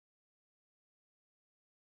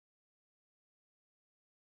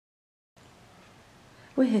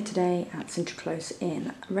We're here today at Cintra Close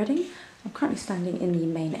in Reading. I'm currently standing in the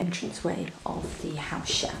main entranceway of the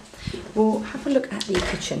house share. We'll have a look at the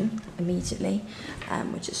kitchen immediately,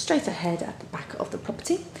 which is straight ahead at the back of the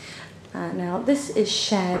property. Now this is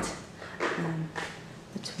shared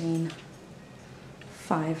between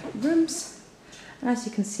 5 rooms. And as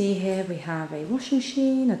you can see here, we have a washing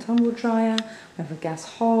machine, a tumble dryer, we have a gas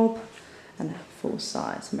hob, and a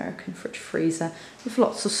full-size American fridge freezer with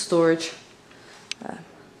lots of storage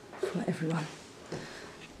for everyone.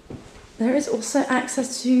 There is also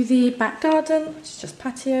access to the back garden, which is just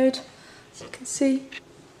patioed, as you can see.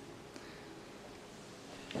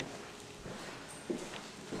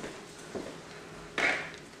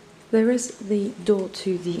 There is the door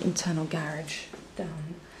to the internal garage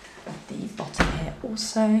down at the bottom here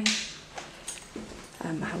also.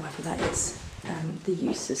 However, that is the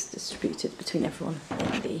use is distributed between everyone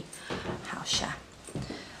in the house share.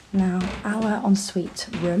 Now, our ensuite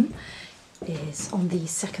room is on the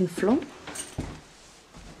 2nd floor,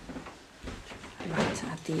 right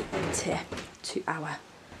at the end here to our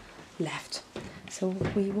left. So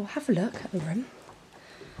we will have a look at the room.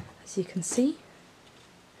 As you can see,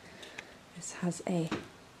 this has a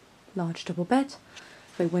large double bed,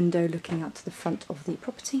 a window looking out to the front of the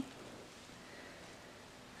property,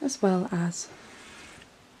 as well as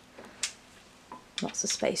lots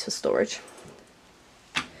of space for storage.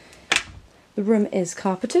 The room is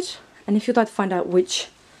carpeted, and if you'd like to find out which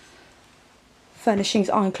furnishings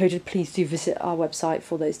are included, please do visit our website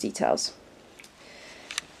for those details.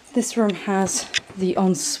 This room has the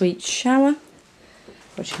ensuite shower,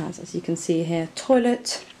 which has, as you can see here,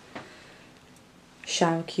 toilet,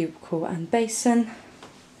 shower cubicle and basin.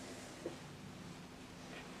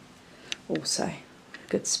 Also,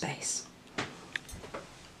 good space.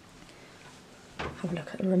 Have a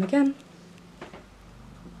look at the room again.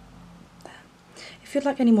 There. If you'd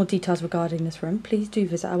like any more details regarding this room, please do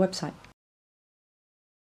visit our website.